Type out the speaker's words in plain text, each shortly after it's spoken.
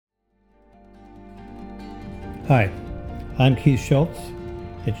Hi, I'm Keith Schultz.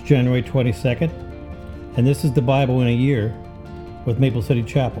 It's January 22nd, and this is the Bible in a Year with Maple City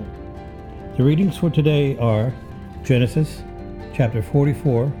Chapel. The readings for today are Genesis chapter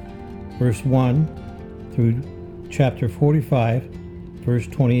 44, verse 1 through chapter 45, verse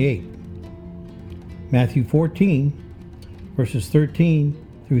 28. Matthew 14, verses 13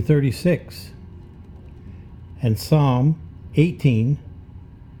 through 36. And Psalm 18,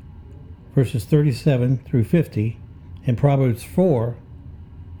 verses 37 through 50, and Proverbs 4,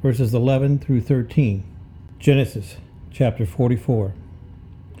 verses 11 through 13. Genesis chapter 44.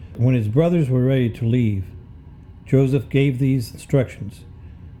 When his brothers were ready to leave, Joseph gave these instructions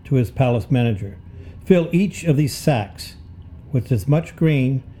to his palace manager. Fill each of these sacks with as much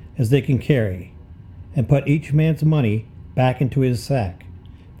grain as they can carry, and put each man's money back into his sack.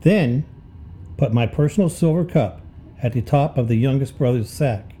 Then put my personal silver cup at the top of the youngest brother's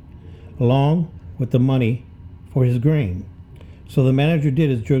sack, along with the money for his grain. So the manager did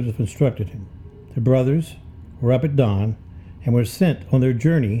as Joseph instructed him. The brothers were up at dawn and were sent on their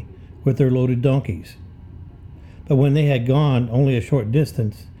journey with their loaded donkeys. But when they had gone only a short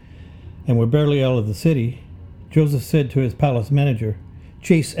distance and were barely out of the city, Joseph said to his palace manager,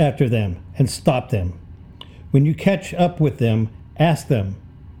 "Chase after them and stop them. When you catch up with them, ask them,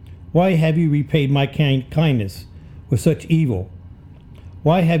 'Why have you repaid my kindness with such evil?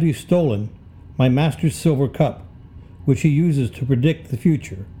 Why have you stolen my master's silver cup, which he uses to predict the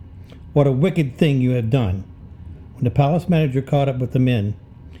future? What a wicked thing you have done.'" When the palace manager caught up with the men,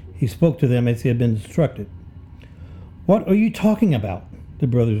 he spoke to them as he had been instructed. "What are you talking about?" the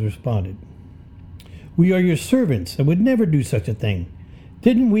brothers responded. "We are your servants and would never do such a thing.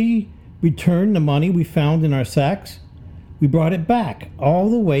 Didn't we return the money we found in our sacks? We brought it back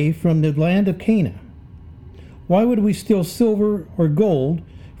all the way from the land of Canaan. Why would we steal silver or gold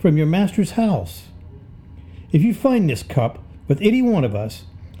from your master's house? If you find this cup with any one of us,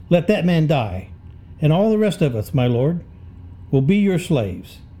 let that man die, and all the rest of us, my lord, will be your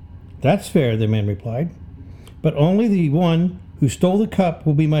slaves." "That's fair," the man replied, "but only the one who stole the cup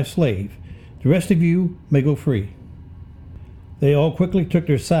will be my slave. The rest of you may go free." They all quickly took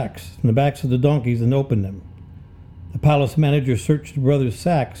their sacks from the backs of the donkeys and opened them. The palace manager searched the brothers'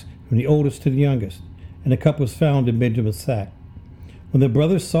 sacks from the oldest to the youngest, and the cup was found in Benjamin's sack. When the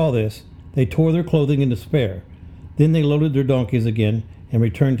brothers saw this, they tore their clothing in despair. Then they loaded their donkeys again and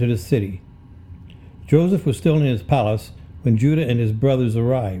returned to the city. Joseph was still in his palace when Judah and his brothers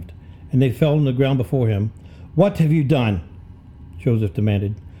arrived, and they fell on the ground before him. "What have you done?" Joseph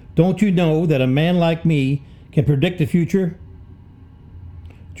demanded. "Don't you know that a man like me can predict the future?"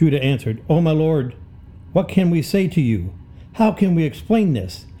 Judah answered, "Oh, my lord, what can we say to you? How can we explain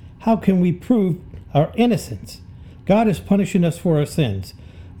this? How can we prove our innocence? God is punishing us for our sins.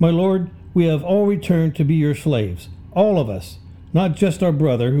 My lord, we have all returned to be your slaves, all of us, not just our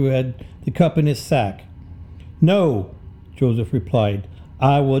brother who had the cup in his sack." "No," Joseph replied,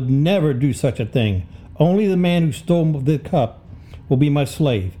 "I would never do such a thing. Only the man who stole the cup will be my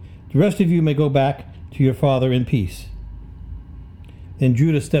slave. The rest of you may go back to your father in peace." Then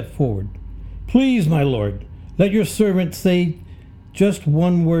Judah stepped forward. "Please, my lord, let your servant say just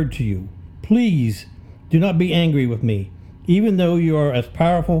one word to you. Please do not be angry with me, even though you are as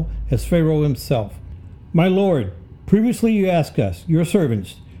powerful as Pharaoh himself. My lord, previously you asked us, your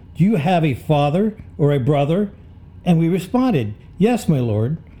servants, 'Do you have a father or a brother?' And we responded, 'Yes, my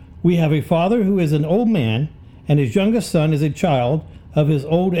lord. We have a father who is an old man, and his youngest son is a child of his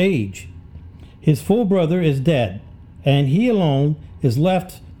old age. His full brother is dead, and he alone is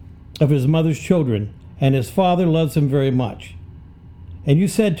left of his mother's children, and his father loves him very much. And you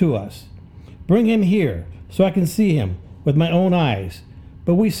said to us, "Bring him here, so I can see him with my own eyes."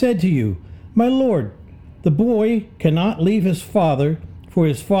 But we said to you, "My lord, the boy cannot leave his father, for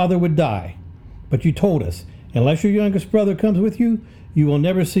his father would die." But you told us, "Unless your youngest brother comes with you, you will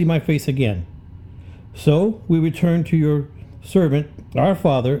never see my face again." So we returned to your servant, our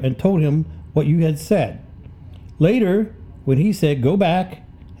father, and told him what you had said. Later, when he said, "Go back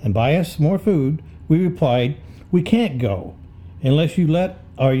and buy us more food," we replied, "We can't go unless you let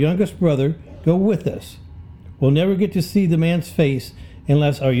our youngest brother go with us. We'll never get to see the man's face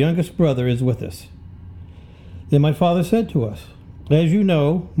unless our youngest brother is with us." Then my father said to us, "As you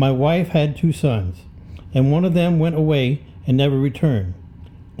know, my wife had 2 sons, and one of them went away and never returned.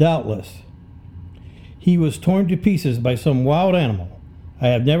 Doubtless, he was torn to pieces by some wild animal. I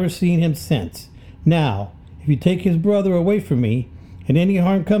have never seen him since. Now, if you take his brother away from me, and any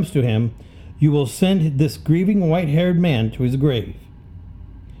harm comes to him, you will send this grieving white-haired man to his grave.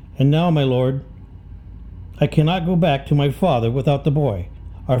 And now, my lord, I cannot go back to my father without the boy.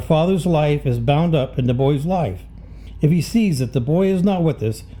 Our father's life is bound up in the boy's life. If he sees that the boy is not with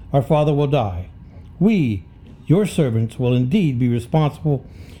us, our father will die. We, your servants, will indeed be responsible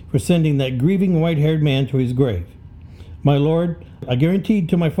for sending that grieving white-haired man to his grave. My lord, I guaranteed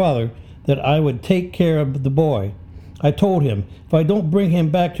to my father that I would take care of the boy. I told him, if I don't bring him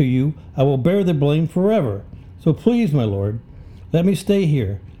back to you, I will bear the blame forever. So please, my lord, let me stay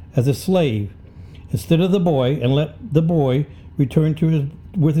here as a slave instead of the boy, and let the boy return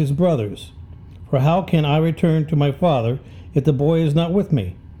with his brothers. For how can I return to my father if the boy is not with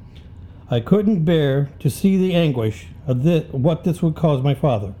me? I couldn't bear to see the anguish of what this would cause my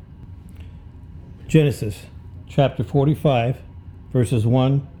father. Genesis chapter 45, verses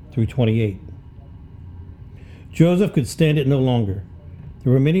 1 through 28. Joseph could stand it no longer.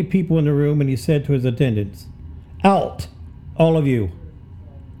 There were many people in the room, and he said to his attendants, "Out, all of you!"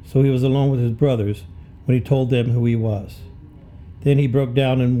 So he was alone with his brothers when he told them who he was. Then he broke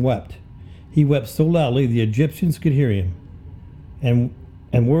down and wept. He wept so loudly the Egyptians could hear him,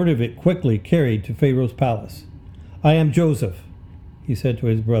 and word of it quickly carried to Pharaoh's palace. "I am Joseph," he said to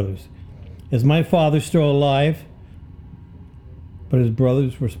his brothers. "Is my father still alive?" But his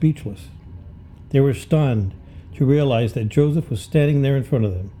brothers were speechless. They were stunned to realize that Joseph was standing there in front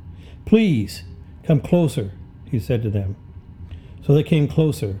of them. "Please, come closer," he said to them. So they came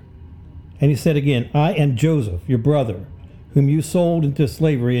closer, and he said again, "I am Joseph, your brother, whom you sold into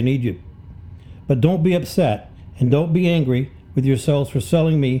slavery in Egypt. But don't be upset, and don't be angry with yourselves for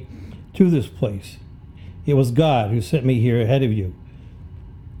selling me to this place. It was God who sent me here ahead of you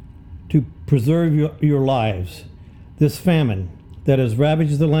to preserve your lives. This famine that has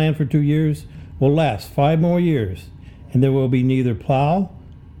ravaged the land for 2 years will last 5 more years, and there will be neither plow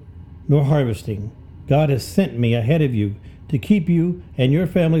nor harvesting. God has sent me ahead of you to keep you and your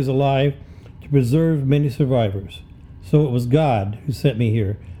families alive, to preserve many survivors. So it was God who sent me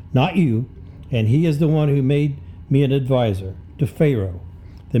here, not you, and he is the one who made me an advisor to Pharaoh,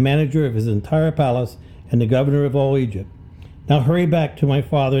 the manager of his entire palace and the governor of all Egypt. Now hurry back to my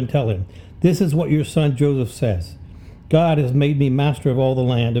father and tell him, this is what your son Joseph says. God has made me master of all the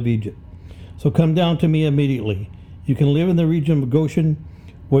land of Egypt. So come down to me immediately. You can live in the region of Goshen,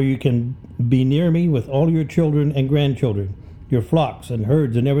 where you can be near me with all your children and grandchildren, your flocks and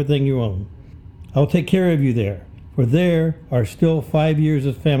herds and everything you own. I'll take care of you there, for there are still 5 years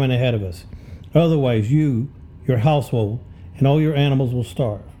of famine ahead of us. Otherwise you, your household, and all your animals will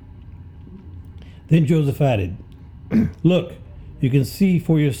starve." Then Joseph added, "Look, you can see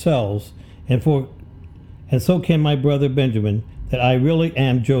for yourselves, and so can my brother Benjamin, that I really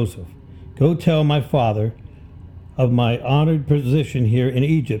am Joseph. Go tell my father of my honored position here in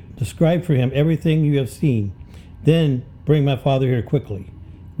Egypt. Describe for him everything you have seen. Then bring my father here quickly."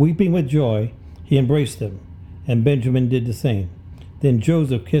 Weeping with joy, he embraced them, and Benjamin did the same. Then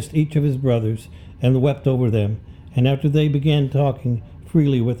Joseph kissed each of his brothers and wept over them, and after they began talking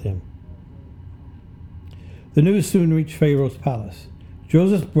freely with him. The news soon reached Pharaoh's palace.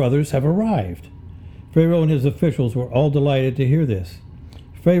 Joseph's brothers have arrived. Pharaoh and his officials were all delighted to hear this.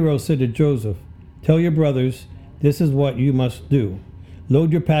 Pharaoh said to Joseph, "Tell your brothers, this is what you must do.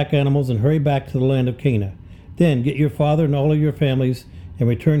 Load your pack animals and hurry back to the land of Canaan. Then get your father and all of your families and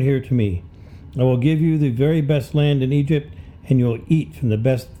return here to me. I will give you the very best land in Egypt, and you will eat from the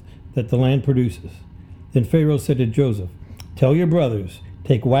best that the land produces." Then Pharaoh said to Joseph, "Tell your brothers,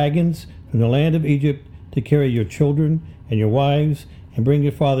 take wagons from the land of Egypt to carry your children and your wives and bring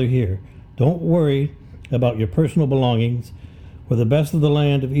your father here. Don't worry about your personal belongings, for the best of the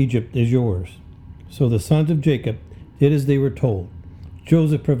land of Egypt is yours." So the sons of Jacob did as they were told.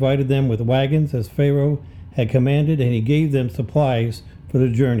 Joseph provided them with wagons as Pharaoh had commanded, and he gave them supplies for the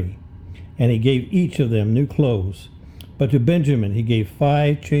journey. And he gave each of them new clothes. But to Benjamin he gave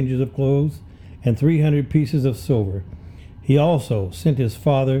 5 changes of clothes and 300 pieces of silver. He also sent his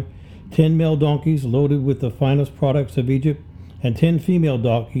father 10 male donkeys loaded with the finest products of Egypt, and 10 female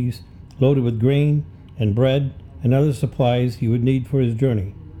donkeys loaded with grain and bread and other supplies he would need for his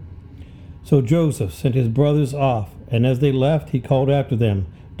journey. So Joseph sent his brothers off, and as they left, he called after them,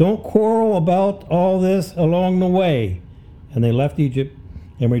 "Don't quarrel about all this along the way." And they left Egypt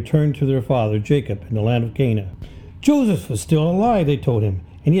and returned to their father Jacob in the land of Canaan. "Joseph was still alive," they told him,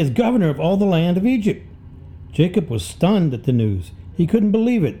 "and he is governor of all the land of Egypt." Jacob was stunned at the news. He couldn't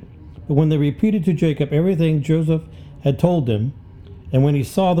believe it. But when they repeated to Jacob everything Joseph had told them, and when he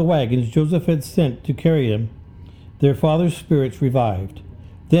saw the wagons Joseph had sent to carry him, their father's spirits revived.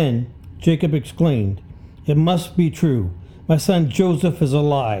 Then Jacob exclaimed, "It must be true. My son Joseph is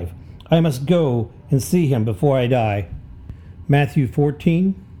alive. I must go and see him before I die." Matthew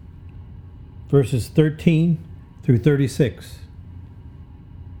 14, verses 13 through 36.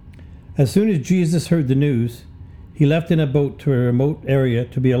 As soon as Jesus heard the news, he left in a boat to a remote area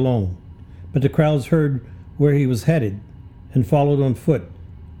to be alone. But the crowds heard where he was headed and followed on foot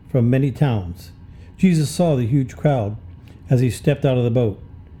from many towns. Jesus saw the huge crowd as he stepped out of the boat,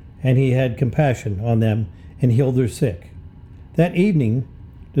 and he had compassion on them and healed their sick. That evening,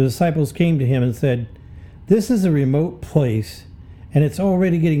 the disciples came to him and said, "This is a remote place, and it's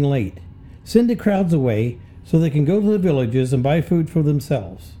already getting late. Send the crowds away so they can go to the villages and buy food for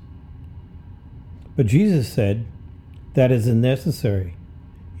themselves." But Jesus said, "That isn't necessary.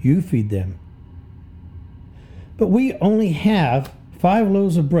 You feed them." "But we only have 5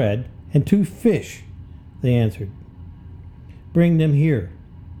 loaves of bread and 2 fish," they answered. "Bring them here,"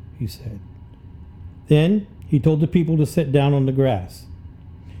 he said. Then he told the people to sit down on the grass.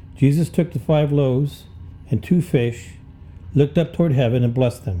 Jesus took the 5 loaves and 2 fish, looked up toward heaven and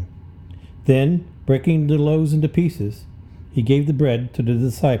blessed them. Then, breaking the loaves into pieces, he gave the bread to the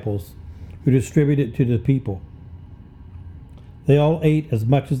disciples, who distributed it to the people. They all ate as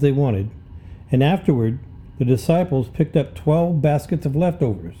much as they wanted, and afterward the disciples picked up 12 baskets of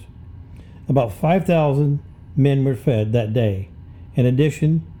leftovers. About 5,000 men were fed that day, in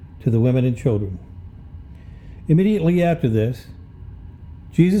addition to the women and children. Immediately after this,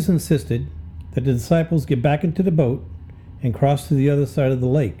 Jesus insisted that the disciples get back into the boat and cross to the other side of the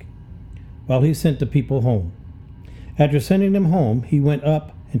lake, while he sent the people home. After sending them home, he went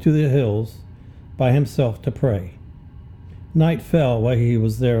up into the hills by himself to pray. Night fell while he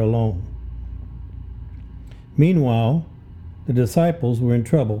was there alone. Meanwhile, the disciples were in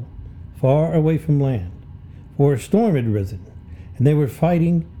trouble, far away from land, for a storm had risen, and they were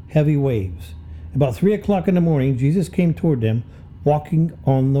fighting heavy waves. About 3 o'clock in the morning, Jesus came toward them, walking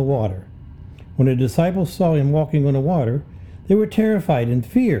on the water. When the disciples saw him walking on the water, they were terrified in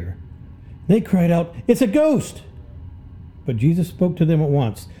fear. They cried out, "It's a ghost!" But Jesus spoke to them at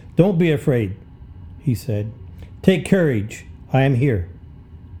once. "Don't be afraid," he said. "Take courage, I am here."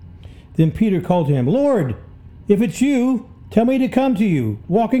 Then Peter called to him, "Lord, if it's you, tell me to come to you,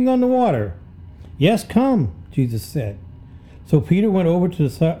 walking on the water." "Yes, come," Jesus said. So Peter went over the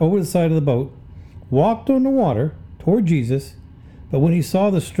side of the boat, walked on the water toward Jesus, but when he saw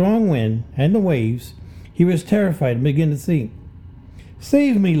the strong wind and the waves, he was terrified and began to sink.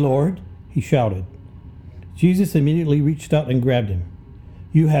 "Save me, Lord," he shouted. Jesus immediately reached out and grabbed him.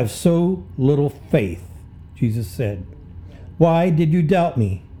 "You have so little faith," Jesus said. "Why did you doubt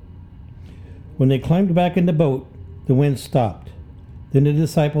me?" When they climbed back in the boat, the wind stopped. Then the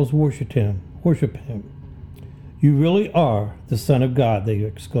disciples worshiped him. "You really are the Son of God," they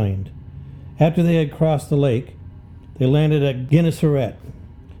exclaimed. After they had crossed the lake, they landed at Gennesaret.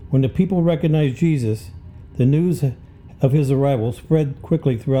 When the people recognized Jesus, the news of his arrival spread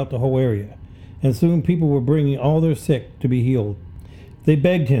quickly throughout the whole area, and soon people were bringing all their sick to be healed. They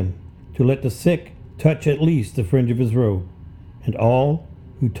begged him to let the sick touch at least the fringe of his robe, and all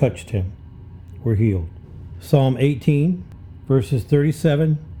who touched him were healed. Psalm 18, verses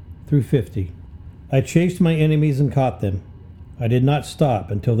 37 through 50. I chased my enemies and caught them. I did not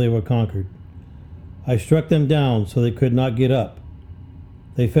stop until they were conquered. I struck them down so they could not get up.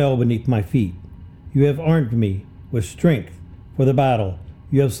 They fell beneath my feet. You have armed me with strength for the battle.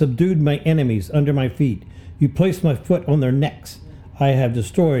 You have subdued my enemies under my feet. You placed my foot on their necks. I have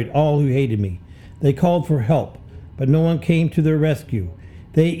destroyed all who hated me. They called for help, but no one came to their rescue.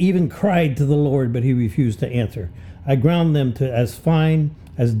 They even cried to the Lord, but he refused to answer. I ground them to as fine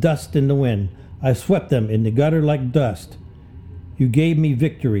as dust in the wind. I swept them in the gutter like dust. You gave me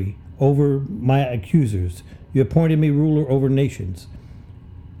victory over my accusers. You appointed me ruler over nations.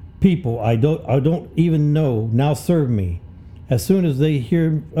 People I don't even know now serve me. As soon as they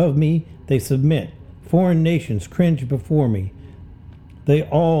hear of me, they submit. Foreign nations cringe before me. They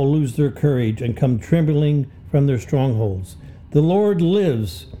all lose their courage and come trembling from their strongholds. The Lord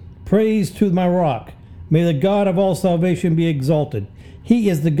lives. Praise to my rock. May the God of all salvation be exalted. He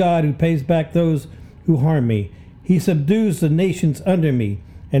is the God who pays back those who harm me. He subdues the nations under me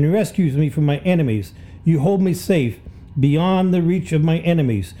and rescues me from my enemies. You hold me safe beyond the reach of my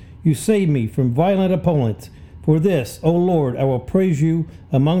enemies. You save me from violent opponents. For this, O Lord, I will praise you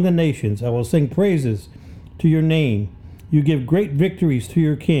among the nations. I will sing praises to your name. You give great victories to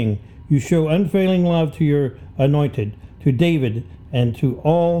your king. You show unfailing love to your anointed, to David and to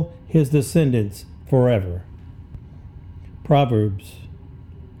all his descendants forever. Proverbs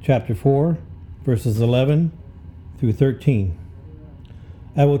chapter 4, verses 11 through 13.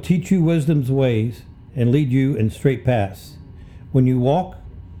 I will teach you wisdom's ways and lead you in straight paths. When you walk,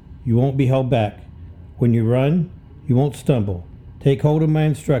 you won't be held back. When you run, you won't stumble. Take hold of my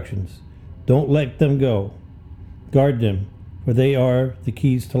instructions. Don't let them go. Guard them, for they are the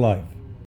keys to life.